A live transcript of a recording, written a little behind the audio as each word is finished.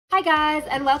Hi guys,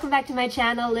 and welcome back to my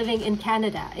channel Living in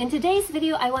Canada. In today's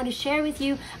video, I want to share with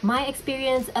you my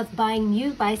experience of buying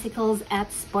new bicycles at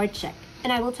Sportchek.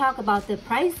 And I will talk about the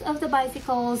price of the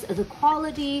bicycles, the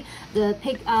quality, the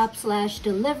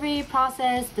pickup/delivery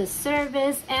process, the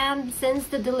service, and since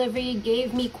the delivery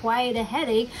gave me quite a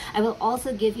headache, I will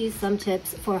also give you some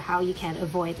tips for how you can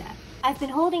avoid that. I've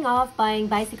been holding off buying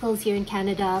bicycles here in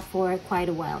Canada for quite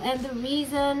a while, and the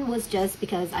reason was just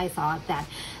because I thought that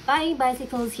buying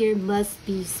bicycles here must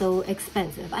be so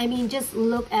expensive. I mean, just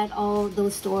look at all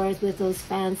those stores with those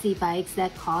fancy bikes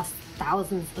that cost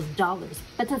thousands of dollars.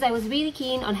 But since I was really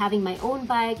keen on having my own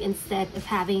bike instead of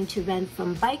having to rent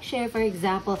from bike share, for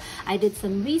example, I did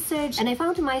some research and I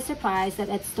found to my surprise that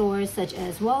at stores such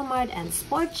as Walmart and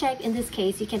Sportchek, in this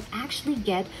case, you can actually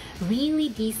get really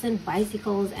decent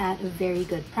bicycles at a very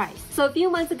good price. So a few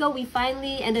months ago, we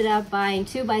finally ended up buying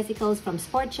two bicycles from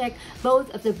Sportchek, both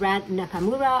of the brand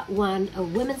Nakamura, one a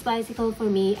women's bicycle for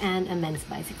me and a men's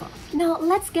bicycle. Now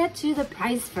let's get to the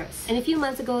price first. And a few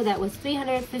months ago, that was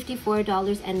 $354.99,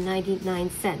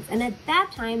 and at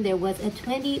that time there was a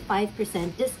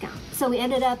 25% discount. So we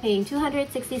ended up paying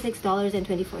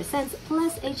 $266.24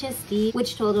 plus HST,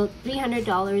 which totaled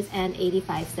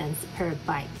 $300.85 per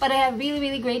bike. But I have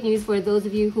really great news for those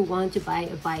of you who want to buy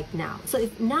a bike now. So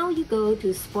if now you go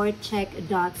to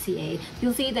sportchek.ca,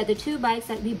 you'll see that the two bikes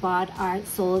that we bought are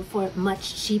sold for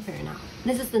much cheaper now.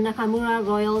 This is the Nakamura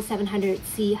Royal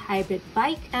 700C hybrid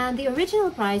bike, and the original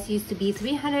price used to be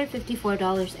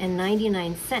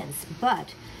 $354.99,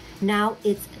 but now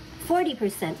it's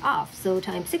 40% off, so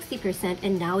times 60%,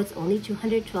 and now it's only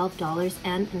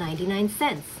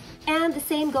 $212.99. And the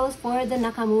same goes for the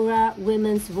Nakamura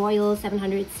Women's Royal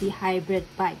 700C hybrid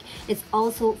bike. It's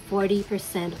also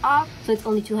 40% off, so it's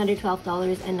only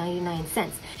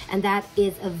 $212.99. And that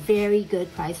is a very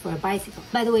good price for a bicycle.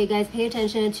 By the way, guys, pay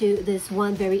attention to this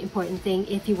one very important thing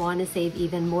if you want to save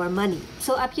even more money.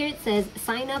 So up here it says,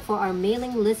 sign up for our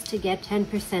mailing list to get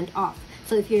 10% off.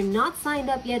 So if you're not signed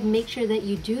up yet, make sure that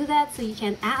you do that so you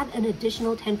can add an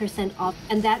additional 10% off,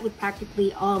 and that would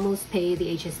practically almost pay the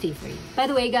HST for you. By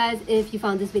the way, guys, if you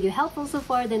found this video helpful so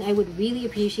far, then I would really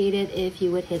appreciate it if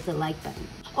you would hit the like button.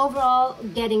 Overall,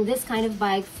 getting this kind of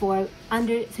bike for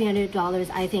under $300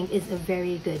 I think is a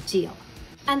very good deal.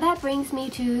 And that brings me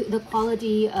to the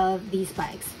quality of these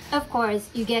bikes. Of course,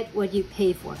 you get what you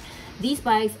pay for. These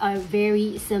bikes are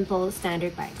very simple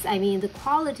standard bikes. I mean, the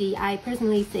quality I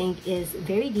personally think is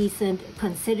very decent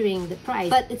considering the price,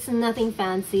 but it's nothing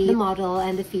fancy. The model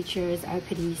and the features are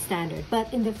pretty standard.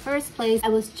 But in the first place, I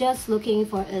was just looking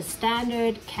for a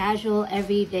standard, casual,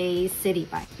 everyday city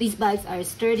bike. These bikes are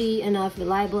sturdy enough,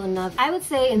 reliable enough. I would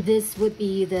say this would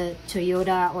be the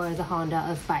Toyota or the Honda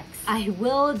of bikes. I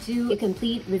will do a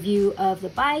complete review of the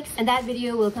bikes, and that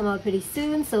video will come out pretty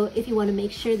soon. So if you want to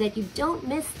make sure that you don't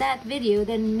miss that video,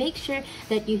 then make sure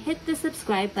that you hit the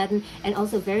subscribe button, and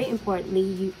also very importantly,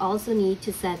 you also need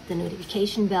to set the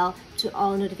notification bell to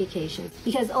all notifications,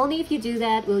 because only if you do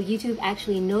that will YouTube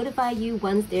actually notify you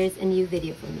once there's a new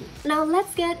video from me. Now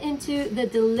let's get into the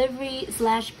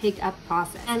delivery/pickup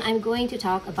process, and I'm going to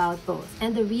talk about both,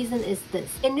 and the reason is this.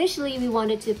 Initially, we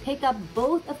wanted to pick up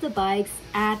both of the bikes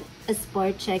at a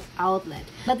Sportchek outlet,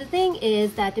 but the thing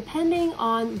is that depending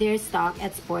on their stock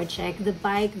at Sportchek, the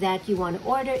bike that you want to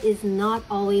order is not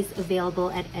always available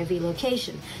at every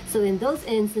location. So in those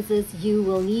instances, you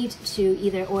will need to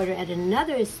either order at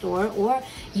another store, or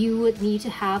you would need to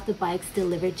have the bikes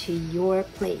delivered to your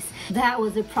place. That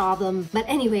was a problem, but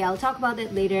anyway, I'll talk about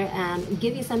that later and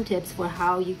give you some tips for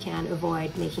how you can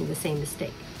avoid making the same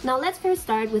mistake. Now let's first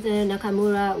start with a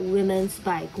Nakamura women's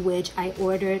bike, which I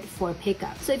ordered for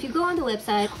pickup. So if you go on the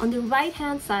website, on the right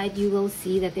hand side you will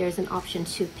see that there's an option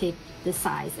to pick the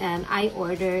size, and I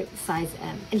ordered size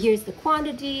M. And here's the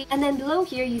quantity, and then below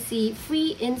here you see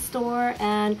free in-store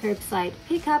and curbside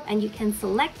pickup, and you can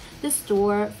select the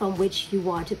store from which you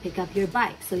want to pick up your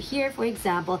bike. So here, for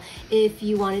example, if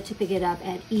you wanted to pick it up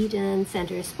at Eden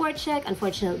Center Sportchek,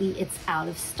 unfortunately it's out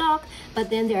of stock, but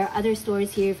then there are other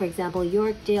stores here, for example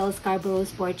Yorkdale, Scarborough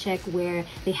Sportchek, where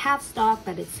they have stock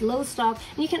but it's low stock,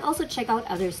 and you can also check out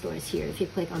other stores here if you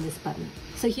click on this button.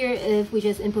 So here, if we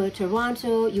just input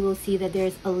Toronto, you will see that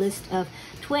there's a list of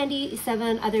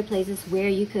 27 other places where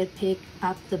you could pick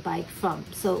up the bike from.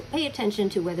 So pay attention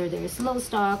to whether there's low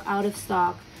stock, out of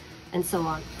stock, and so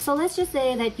on. So let's just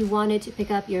say that you wanted to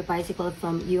pick up your bicycle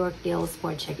from Yorkdale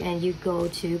Sportchek and you go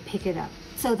to pick it up.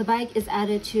 So the bike is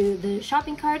added to the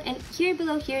shopping cart, and here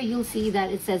below here you'll see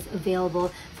that it says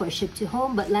available for ship to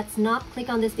home, but let's not click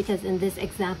on this because in this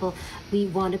example we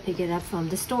want to pick it up from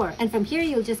the store. And from here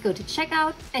you'll just go to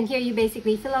checkout, and here you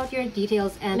basically fill out your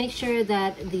details and make sure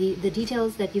that the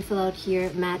details that you fill out here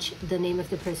match the name of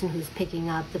the person who's picking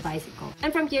up the bicycle.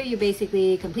 And from here you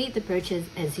basically complete the purchase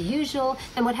as usual,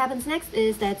 and what happens next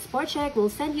is that Sportchek will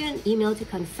send you an email to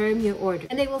confirm your order,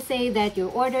 and they will say that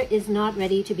your order is not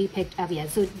ready to be picked up yet.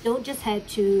 So don't just head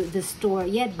to the store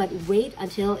yet, but wait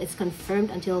until it's confirmed,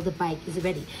 until the bike is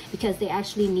ready, because they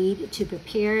actually need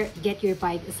to get your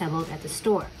bike assembled at the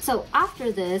store. So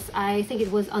after this, I think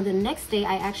it was on the next day,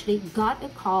 I actually got a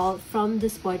call from the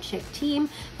Sportchek team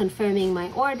confirming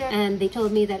my order, and they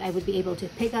told me that I would be able to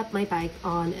pick up my bike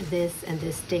on this and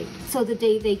this date. So the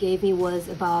date they gave me was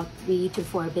about 3 to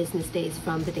 4 business days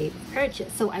from the date of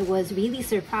purchase. So I was really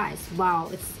surprised. Wow,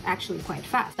 it's actually quite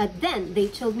fast. But then they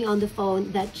told me on the phone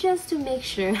that just to make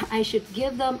sure I should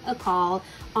give them a call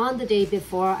on the day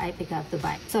before I pick up the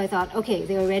bike. So I thought, okay,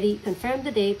 they already confirmed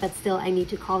the date, but still I need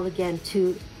to call again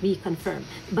to reconfirm.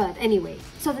 But anyway,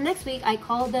 so the next week I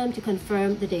called them to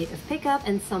confirm the date of pickup,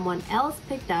 and someone else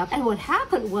picked up. And what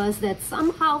happened was that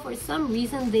somehow, for some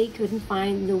reason, they couldn't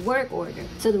find the work order.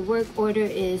 So the work order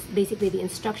is basically the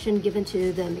instruction given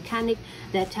to the mechanic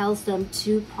that tells them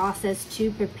to process,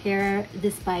 to prepare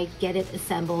this bike, get it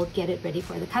assembled, get it ready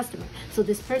for the customer. So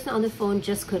this person on the phone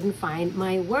just couldn't find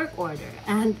my work order,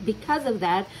 and because of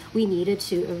that we needed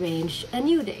to arrange a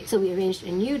new date. So we arranged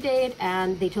a new date,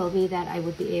 and they told me that I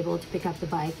would be able to pick up the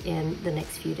bike in the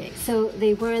next few days. So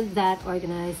they weren't that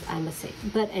organized, I must say.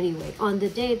 But anyway, on the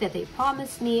date that they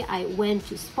promised me, I went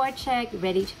to Sportchek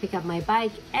ready to pick up my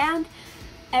bike, and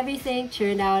everything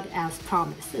turned out as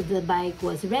promised. The bike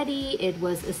was ready, it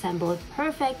was assembled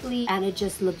perfectly, and it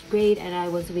just looked great, and I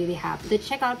was really happy. The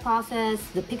checkout process,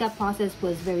 the pickup process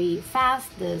was very fast.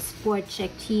 The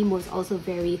Sportchek team was also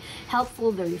very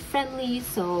helpful, very friendly.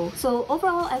 So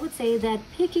overall, I would say that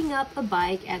picking up a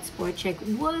bike at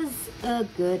Sportchek was a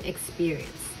good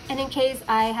experience. And in case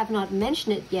I have not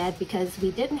mentioned it yet, because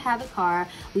we didn't have a car,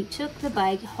 we took the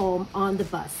bike home on the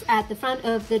bus. At the front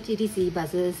of the TTC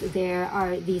buses, there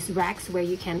are these racks where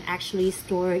you can actually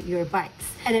store your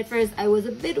bikes. And at first, I was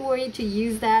a bit worried to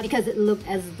use that because it looked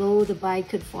as though the bike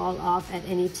could fall off at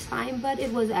any time, but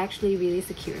it was actually really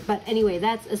secure. But anyway,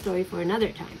 that's a story for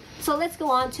another time. So let's go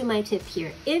on to my tip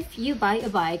here. If you buy a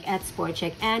bike at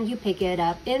Sportchek and you pick it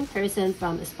up in person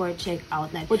from a Sportchek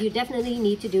outlet, what you definitely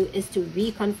need to do is to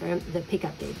reconfirm the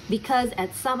pickup date. Because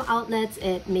at some outlets,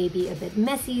 it may be a bit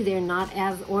messy, they're not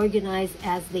as organized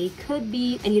as they could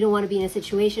be, and you don't want to be in a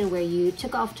situation where you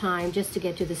took off time just to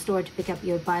get to the store to pick up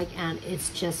your bike and it's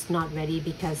just not ready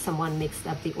because someone mixed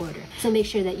up the order. So make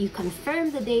sure that you confirm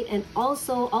the date, and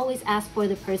also always ask for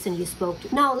the person you spoke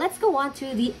to. Now let's go on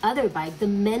to the other bike, the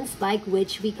men's bike,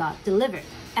 which we got delivered.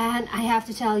 And I have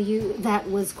to tell you,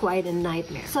 that was quite a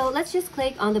nightmare. So let's just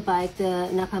click on the bike, the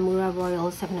Nakamura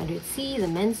Royal 700C, the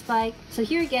men's bike. So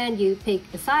here again, you pick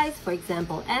a size, for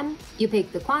example M. You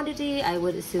pick the quantity, I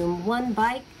would assume 1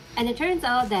 bike. And it turns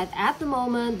out that at the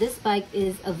moment, this bike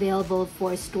is available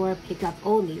for store pickup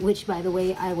only, which by the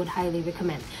way, I would highly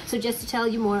recommend. So just to tell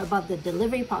you more about the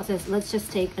delivery process, let's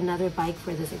just take another bike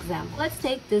for this example. Let's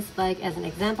take this bike as an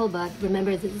example, but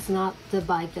remember, this is not the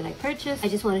bike that I purchased. I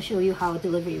just want to show you how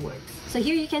delivery works. So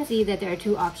here you can see that there are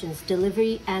 2 options,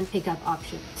 delivery and pickup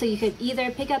option. So you could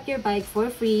either pick up your bike for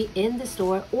free in the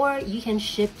store, or you can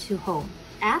ship to home.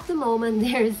 At the moment,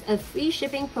 there's a free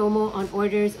shipping promo on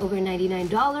orders over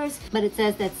 $99, but it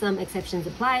says that some exceptions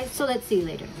apply, so let's see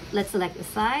later. Let's select the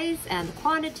size and the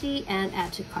quantity and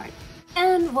add to cart.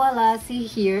 And voila, see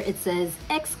here it says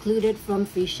excluded from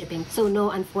free shipping. So no,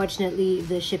 unfortunately,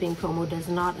 the shipping promo does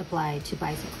not apply to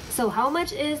bicycles. So how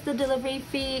much is the delivery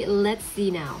fee? Let's see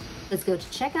now. Let's go to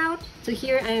checkout. So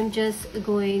here I am just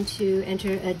going to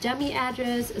enter a dummy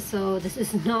address. So this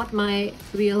is not my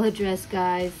real address,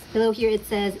 guys. Below here it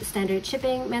says standard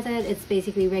shipping method. It's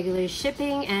basically regular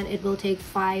shipping, and it will take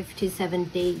 5 to 7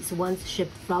 days once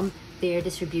shipped from their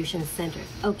distribution center.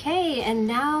 Okay, and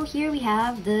now here we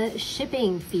have the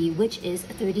shipping fee, which is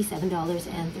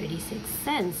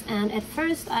 $37.36. And at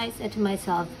first I said to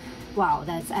myself, wow,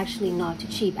 that's actually not too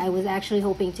cheap. I was actually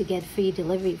hoping to get free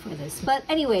delivery for this. But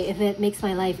anyway, if it makes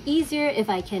my life easier, if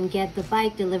I can get the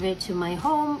bike delivered to my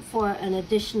home for an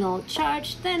additional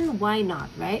charge, then why not,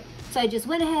 right? So I just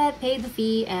went ahead, paid the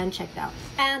fee, and checked out.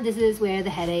 And this is where the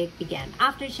headache began.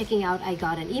 After checking out, I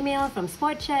got an email from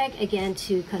Sportchek, again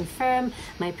to confirm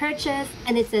my purchase.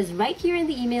 And it says right here in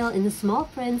the email, in the small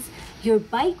prints, your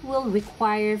bike will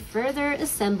require further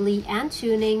assembly and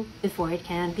tuning before it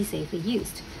can be safely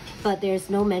used. but there's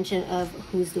no mention of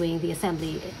who's doing the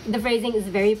assembly. The phrasing is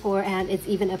very poor, and it's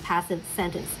even a passive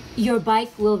sentence. Your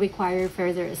bike will require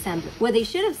further assembly. What they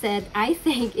should have said, I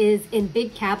think, is in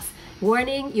big caps,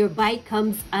 warning, your bike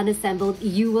comes unassembled,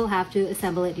 you will have to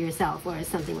assemble it yourself, or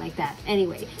something like that.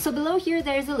 Anyway, so below here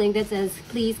there's a link that says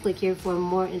please click here for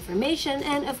more information,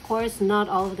 and of course not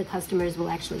all of the customers will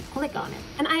actually click on it.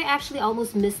 And I actually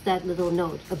almost missed that little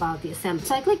note about the assembly.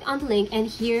 So I clicked on the link, and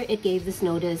here it gave this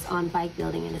notice on bike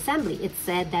building and assembly. It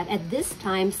said that at this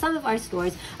time some of our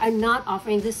stores are not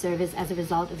offering this service as a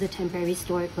result of the temporary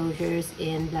store closures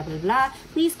in blah blah blah.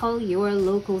 Please call your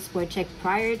local Sportchek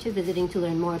prior to visiting to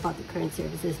learn more about the current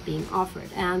services being offered,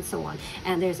 and so on.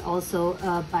 And there's also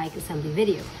a bike assembly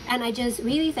video. And I just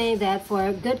really think that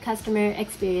for good customer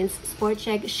experience,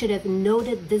 Sportchek should have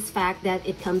noted this fact that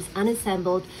it comes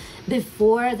unassembled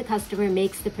before the customer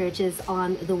makes the purchase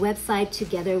on the website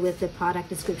together with the product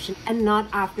description, and not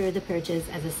after the purchase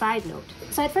as a side note.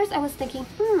 So at first I was thinking,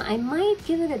 I might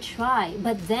give it a try,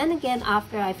 but then again,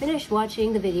 after I finished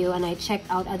watching the video and I checked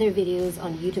out other videos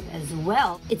on YouTube as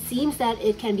well, it seems that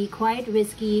it can be quite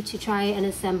risky to try and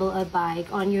assemble a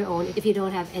bike on your own if you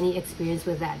don't have any experience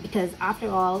with that, because after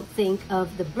all, think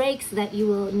of the brakes that you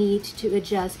will need to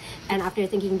adjust. And after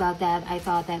thinking about that, I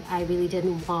thought that I really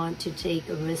didn't want to take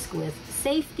a risk with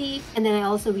safety. And then I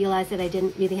also realized that I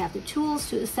didn't really have the tools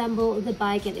to assemble the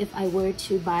bike, and if I were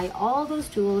to buy all those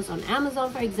tools on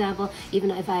Amazon, for example, even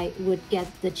if I would get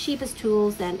the cheapest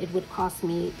tools, then it would cost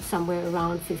me somewhere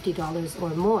around $50 or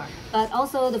more. But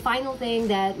also the final thing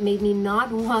that made me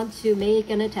not want to make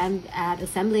an attempt at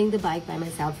assembling the bike by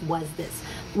myself was this.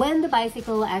 When the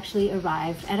bicycle actually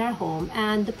arrived at our home,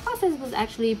 and the process was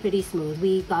actually pretty smooth,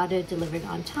 we got it delivered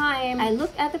on time. I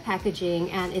looked at the packaging,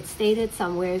 and it stated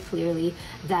somewhere clearly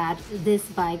that this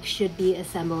bike should be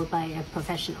assembled by a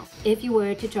professional. If you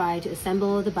were to try to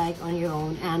assemble the bike on your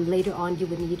own, and later on you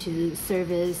would need to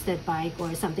service that bike,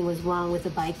 or something was wrong with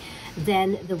the bike,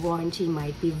 then the warranty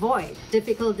might be void.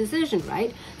 Difficult decision,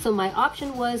 right? So my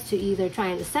option was to either try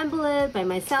and assemble it by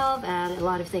myself, and a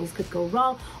lot of things could go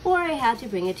wrong, or I had to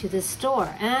bring it to the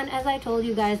store. And as I told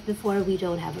you guys before, we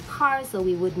don't have a car, so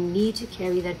we would need to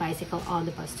carry that bicycle on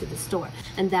the bus to the store,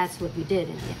 and that's what we did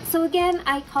in the end. So again,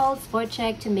 I called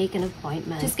Sportchek to make an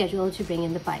appointment to schedule to bring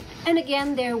in the bike. And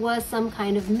again, there was some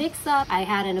kind of mix-up. I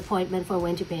had an appointment for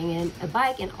when to bring in a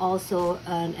bike, and also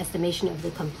an estimation of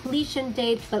the completion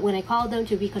date, but when I called them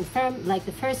to reconfirm, like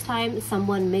the first time,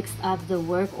 someone mixed up the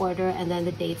work order, and then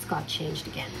the dates got changed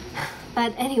again.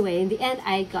 But anyway, in the end,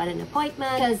 I got an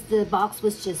appointment because the box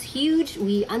was just huge.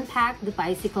 We unpacked the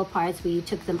bicycle parts, we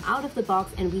took them out of the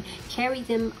box, and we carried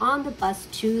them on the bus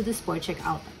to the Sportchek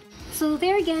outlet. So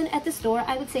there again, at the store,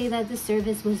 I would say that the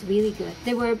service was really good.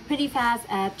 They were pretty fast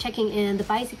at checking in the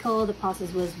bicycle. The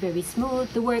process was very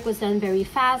smooth. The work was done very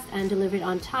fast and delivered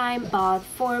on time. About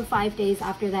 4 or 5 days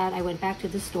after that, I went back to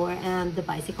the store, and the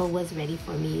bicycle was ready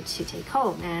for me to take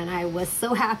home. And I was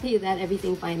so happy that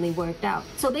everything finally worked out.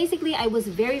 So basically, I was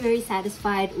very, very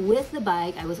satisfied with the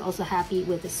bike. I was also happy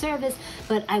with the service,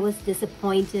 but I was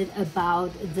disappointed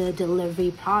about the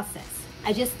delivery process.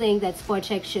 I just think that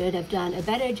Sportchek should have done a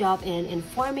better job in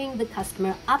informing the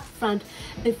customer upfront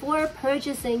before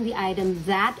purchasing the item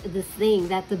that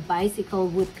the bicycle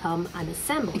would come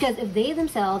unassembled. Because if they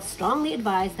themselves strongly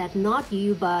advise that not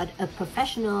you but a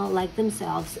professional like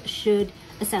themselves should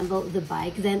assemble the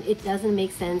bike, then it doesn't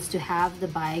make sense to have the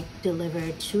bike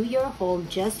delivered to your home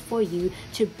just for you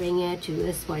to bring it to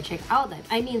a Sportchek outlet.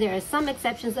 I mean, there are some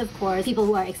exceptions, of course, people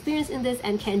who are experienced in this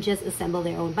and can just assemble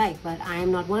their own bike, but I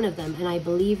am not one of them, and I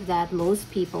believe that most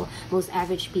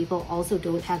average people also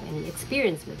don't have any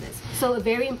experience with this. So a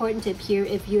very important tip here,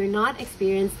 if you're not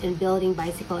experienced in building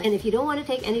bicycle, and if you don't want to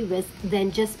take any risk,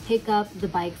 then just pick up the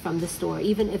bike from the store.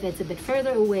 Even if it's a bit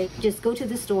further away, just go to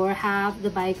the store, have the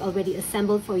bike already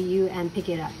assembled for you, and pick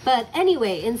it up. But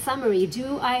anyway, in summary,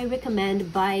 do I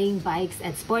recommend buying bikes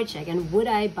at Sportchek, and would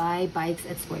I buy bikes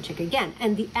at Sportchek again?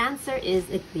 And the answer is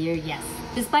a clear yes.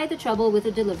 Despite the trouble with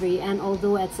the delivery, and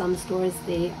although at some stores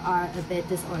they are a bit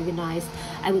disorganized,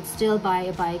 I would still buy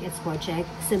a bike at Sportchek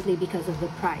simply because of the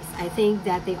price. I think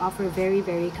that they offer very,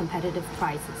 very competitive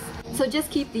prices. So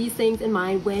just keep these things in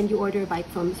mind when you order a bike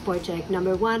from Sportchek.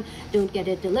 Number 1, don't get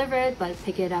it delivered, but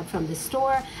pick it up from the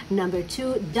store. Number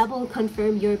 2, double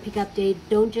confirm your pickup date.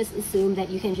 Don't just assume that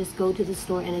you can just go to the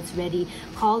store and it's ready.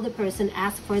 Call the person,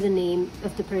 ask for the name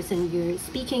of the person you're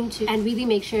speaking to, and really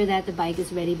make sure that the bike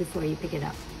is ready before you pick it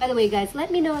up. By the way, guys, let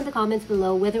me know in the comments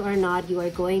below whether or not you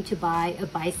are going to buy a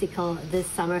bicycle this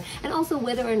summer, and also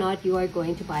whether or not you are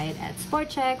going to buy it at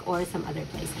Sportchek or some other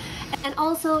place. And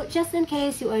also, just in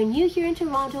case you are new new here in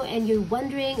Toronto and you're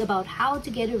wondering about how to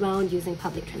get around using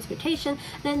public transportation,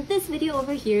 then this video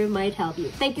over here might help you.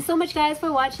 Thank you so much guys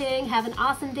for watching. Have an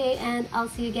awesome day and I'll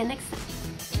see you again next time.